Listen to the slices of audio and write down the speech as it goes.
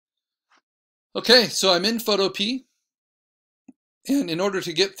Okay, so I'm in Photopea, and in order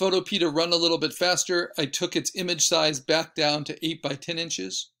to get Photopea to run a little bit faster, I took its image size back down to 8 by 10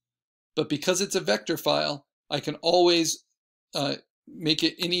 inches. But because it's a vector file, I can always make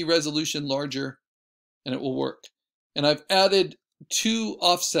it any resolution larger, and it will work. And I've added 2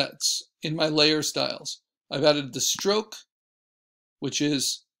 offsets in my layer styles. I've added the stroke, which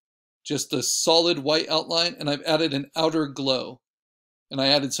is just the solid white outline, and I've added an outer glow. And I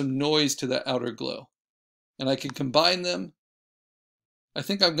added some noise to that outer glow. And I can combine them. I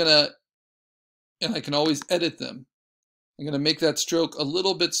think I'm gonna, and I can always edit them. I'm gonna make that stroke a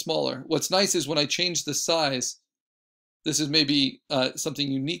little bit smaller. What's nice is when I change the size, this is maybe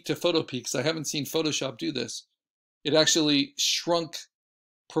something unique to Photopea, because I haven't seen Photoshop do this. It actually shrunk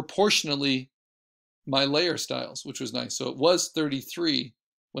proportionally my layer styles, which was nice. So it was 33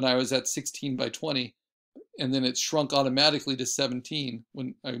 when I was at 16 by 20. And then it shrunk automatically to 17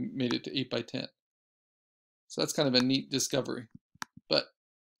 when I made it to 8 by 10. So that's kind of a neat discovery. But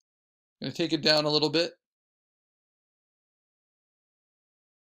I'm going to take it down a little bit.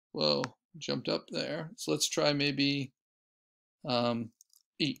 Whoa, jumped up there. So let's try maybe 8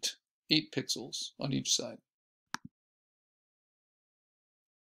 pixels on each side.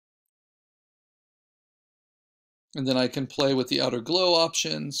 And then I can play with the outer glow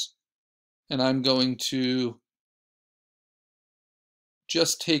options. And I'm going to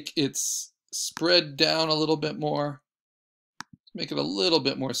just take its spread down a little bit more, make it a little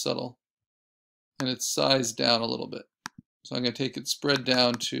bit more subtle, and its size down a little bit. So I'm going to take its spread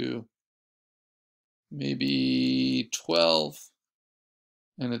down to maybe 12,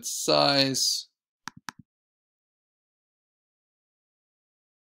 and its size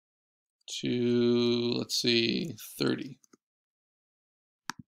to, let's see, 30.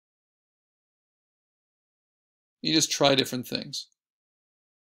 You just try different things.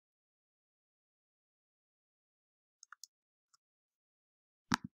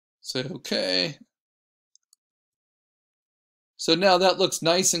 Say okay. So now that looks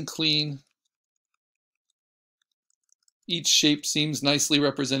nice and clean. Each shape seems nicely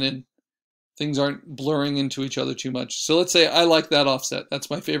represented. Things aren't blurring into each other too much. So let's say I like that offset. That's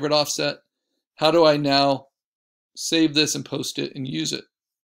my favorite offset. How do I now save this and post it and use it?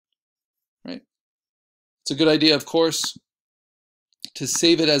 Right? It's a good idea, of course, to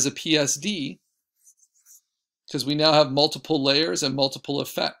save it as a PSD, because we now have multiple layers and multiple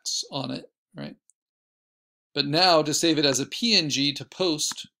effects on it, right? But now to save it as a PNG to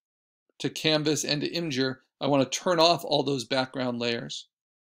post to Canvas and to Imgur, I want to turn off all those background layers.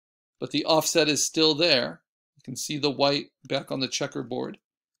 But the offset is still there. You can see the white back on the checkerboard.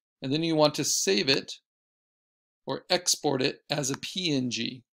 And then you want to save it or export it as a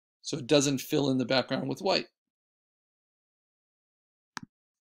PNG so it doesn't fill in the background with white.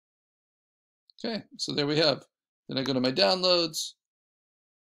 Okay, so there we have. Then I go to my downloads,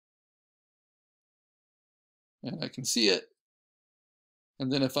 and I can see it.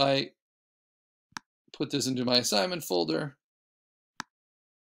 And then if I put this into my assignment folder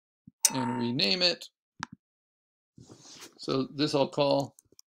and rename it, so this I'll call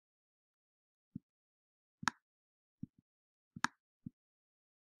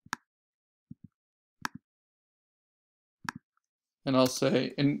and I'll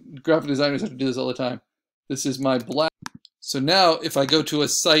say, and graphic designers have to do this all the time, this is my black. So now if I go to a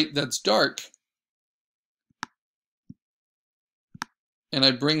site that's dark and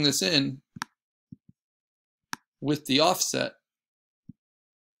I bring this in with the offset,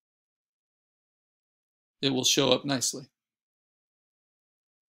 it will show up nicely.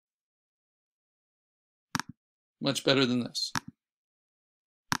 Much better than this.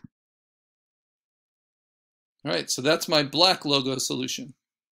 All right, so that's my black logo solution.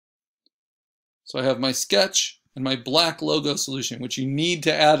 So I have my sketch and my black logo solution, which you need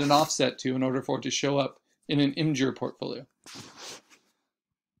to add an offset to in order for it to show up in an Imgur portfolio.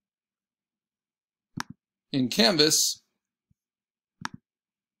 In Canvas,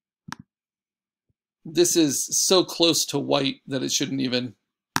 this is so close to white that it shouldn't even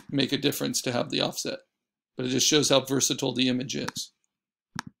make a difference to have the offset, but it just shows how versatile the image is.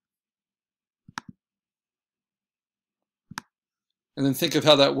 And then think of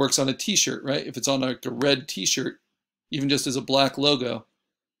how that works on a t-shirt, right? If it's on like a red t-shirt, even just as a black logo,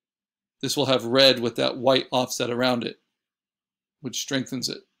 this will have red with that white offset around it, which strengthens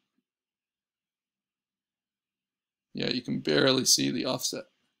it. Yeah, you can barely see the offset,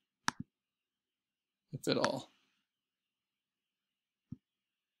 if at all.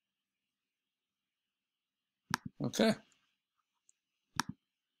 Okay.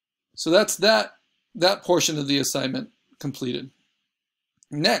 So that's that portion of the assignment completed.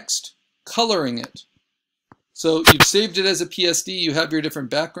 Next, coloring it. So you've saved it as a PSD, you have your different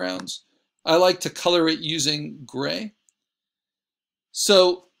backgrounds. I like to color it using gray.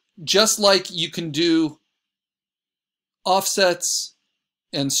 So just like you can do offsets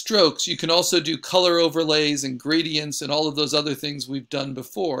and strokes, you can also do color overlays and gradients and all of those other things we've done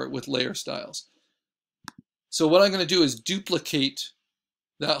before with layer styles. So what I'm going to do is duplicate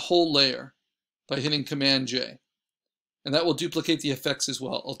that whole layer by hitting Command J. And that will duplicate the effects as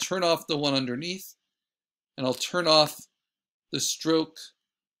well. I'll turn off the one underneath, and I'll turn off the stroke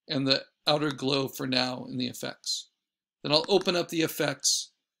and the outer glow for now in the effects. Then I'll open up the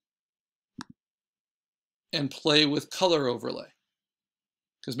effects and play with color overlay,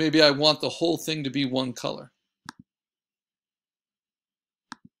 because maybe I want the whole thing to be one color.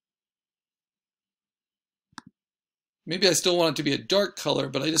 Maybe I still want it to be a dark color,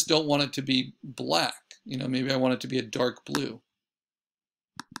 but I just don't want it to be black. You know, maybe I want it to be a dark blue.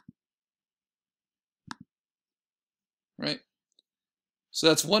 Right? So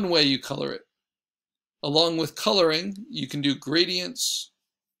that's one way you color it. Along with coloring, you can do gradients.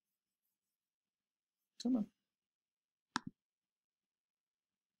 Come on.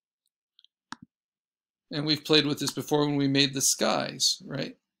 And we've played with this before when we made the skies,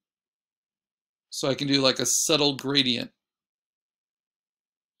 right? So I can do like a subtle gradient.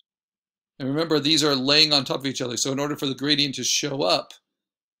 And remember, these are laying on top of each other. So in order for the gradient to show up,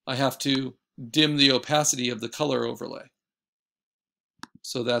 I have to dim the opacity of the color overlay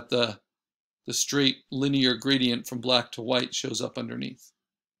so that the straight linear gradient from black to white shows up underneath.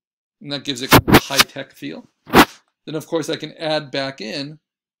 And that gives it kind of a high-tech feel. Then, of course, I can add back in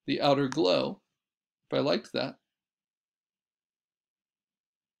the outer glow if I liked that.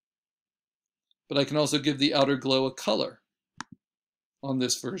 But I can also give the outer glow a color on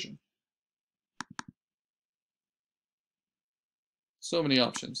this version. So many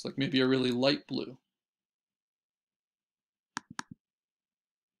options, like maybe a really light blue.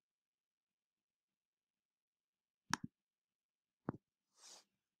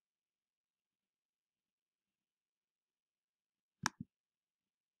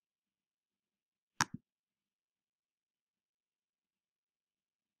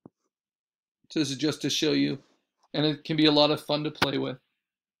 So this is just to show you, and it can be a lot of fun to play with.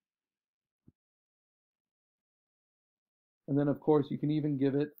 And then, of course, you can even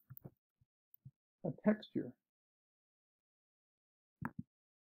give it a texture.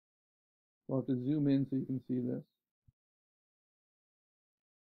 I'll have to zoom in so you can see this.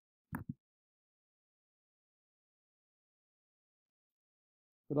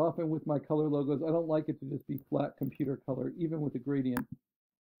 But often with my color logos, I don't like it to just be flat computer color, even with a gradient.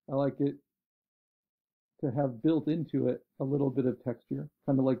 I like it to have built into it a little bit of texture,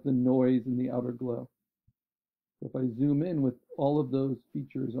 kind of like the noise and the outer glow. So if I zoom in with all of those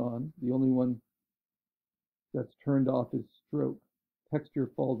features on, the only one that's turned off is stroke.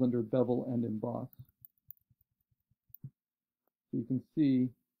 Texture falls under bevel and emboss. So you can see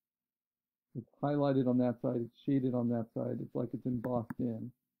it's highlighted on that side, it's shaded on that side, it's like it's embossed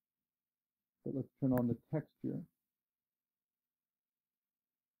in. But let's turn on the texture.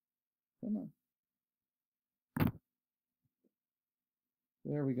 Come on.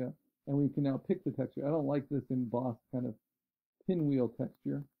 There we go. And we can now pick the texture. I don't like this embossed kind of pinwheel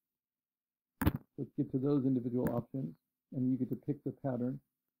texture. Let's get to those individual options, and you get to pick the pattern.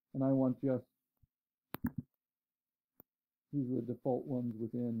 And I want just, these are the default ones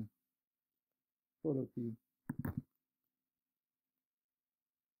within Photopea.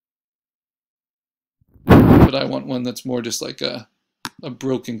 But I want one that's more just like a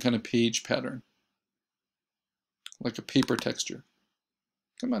broken kind of page pattern, like a paper texture.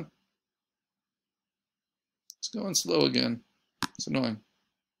 Come on. It's going slow again. It's annoying.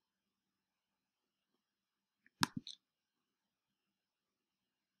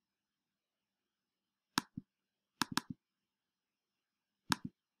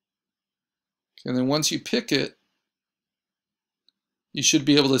 And then once you pick it, you should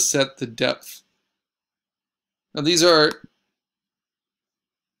be able to set the depth. Now these are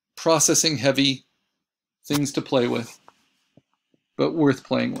processing heavy things to play with, but worth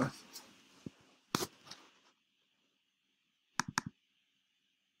playing with.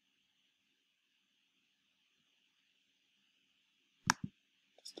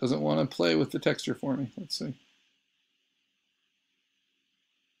 Just doesn't want to play with the texture for me. Let's see.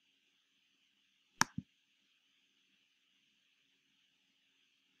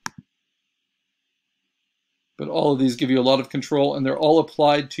 But all of these give you a lot of control, and they're all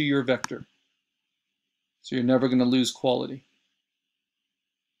applied to your vector. So you're never going to lose quality.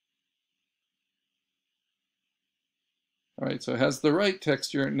 All right, so it has the right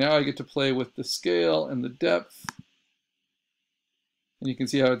texture. Now I get to play with the scale and the depth. And you can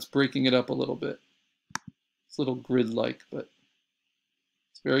see how it's breaking it up a little bit. It's a little grid-like, but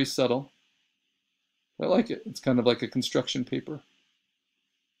it's very subtle. I like it. It's kind of like a construction paper.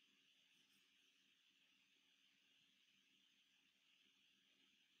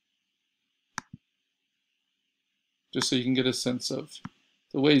 Just so you can get a sense of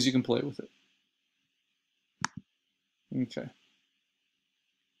the ways you can play with it. Okay.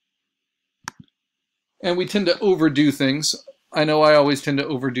 And we tend to overdo things. I know I always tend to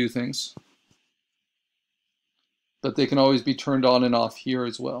overdo things. But they can always be turned on and off here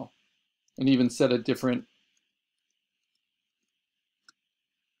as well. And even set at different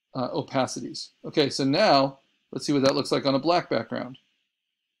opacities. Okay, so now let's see what that looks like on a black background.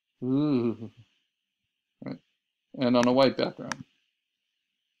 Ooh. Right. And on a white background.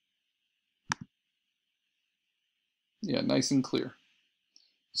 Yeah, nice and clear.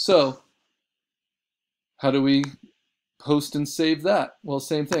 So, how do we post and save that? Well,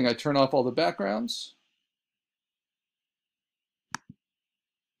 same thing. I turn off all the backgrounds.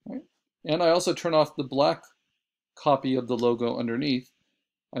 Right? And I also turn off the black copy of the logo underneath.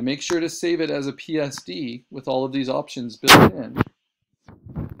 I make sure to save it as a PSD with all of these options built in.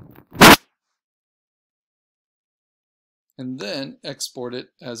 And then export it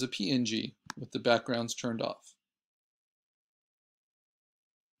as a PNG with the backgrounds turned off.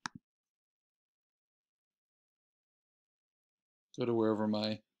 Go to wherever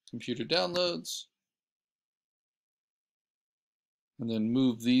my computer downloads. And then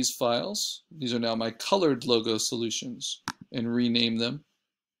move these files. These are now my colored logo solutions, and rename them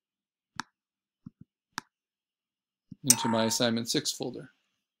into my assignment 6 folder.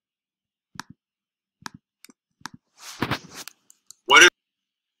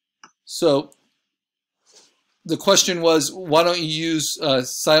 So the question was, why don't you use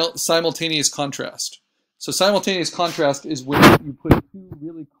simultaneous contrast? So simultaneous contrast is when you put two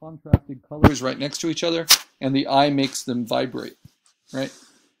really contrasted colors right next to each other and the eye makes them vibrate, right?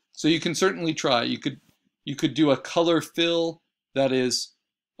 So you can certainly try. You could do a color fill that is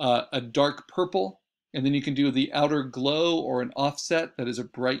a dark purple, and then you can do the outer glow or an offset that is a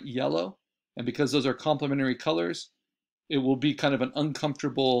bright yellow. And because those are complementary colors, it will be kind of an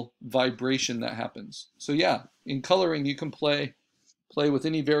uncomfortable vibration that happens. So yeah, in coloring, you can play with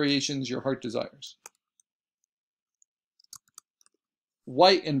any variations your heart desires.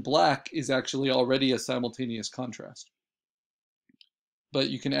 White and black is actually already a simultaneous contrast, but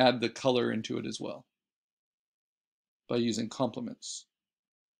you can add the color into it as well by using complements.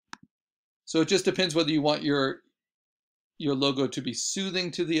 So it just depends whether you want your logo to be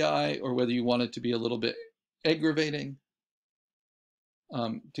soothing to the eye or whether you want it to be a little bit aggravating.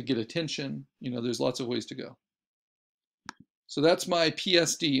 To get attention. You know, there's lots of ways to go. So that's my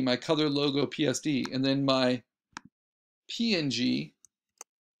PSD, my color logo PSD, and then my PNG,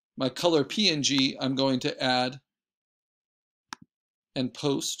 my color PNG, I'm going to add and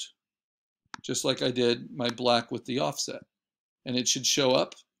post, just like I did my black with the offset. And it should show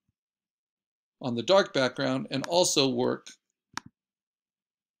up on the dark background and also work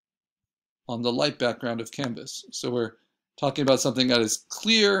on the light background of canvas. So we're talking about something that is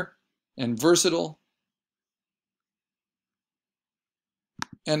clear and versatile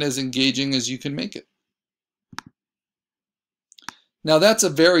and as engaging as you can make it. Now that's a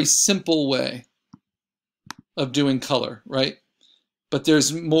very simple way of doing color, right? But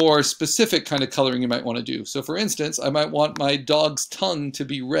there's more specific kind of coloring you might want to do. So for instance, I might want my dog's tongue to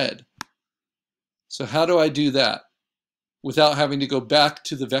be red. So how do I do that without having to go back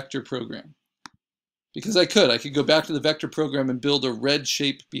to the vector program? Because I could go back to the vector program and build a red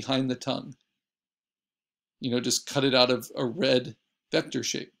shape behind the tongue. You know, just cut it out of a red vector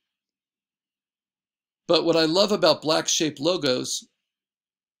shape. But what I love about black shaped logos,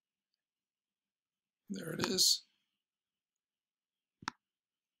 there it is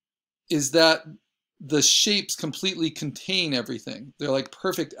that the shapes completely contain everything. They're like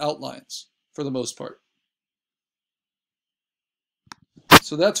perfect outlines for the most part.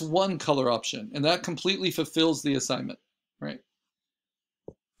 So that's one color option, and that completely fulfills the assignment, right?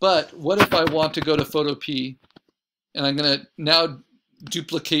 But what if I want to go to Photopea, and I'm going to now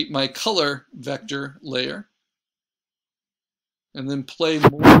duplicate my color vector layer, and then play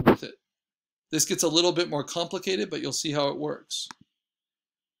more with it. This gets a little bit more complicated, but you'll see how it works.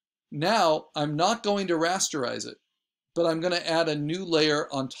 Now, I'm not going to rasterize it, but I'm going to add a new layer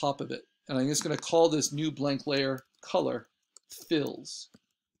on top of it. And I'm just going to call this new blank layer color fills.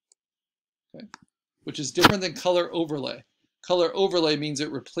 Okay. Which is different than color overlay. Color overlay means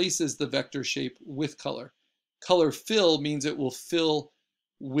it replaces the vector shape with color. Color fill means it will fill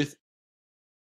with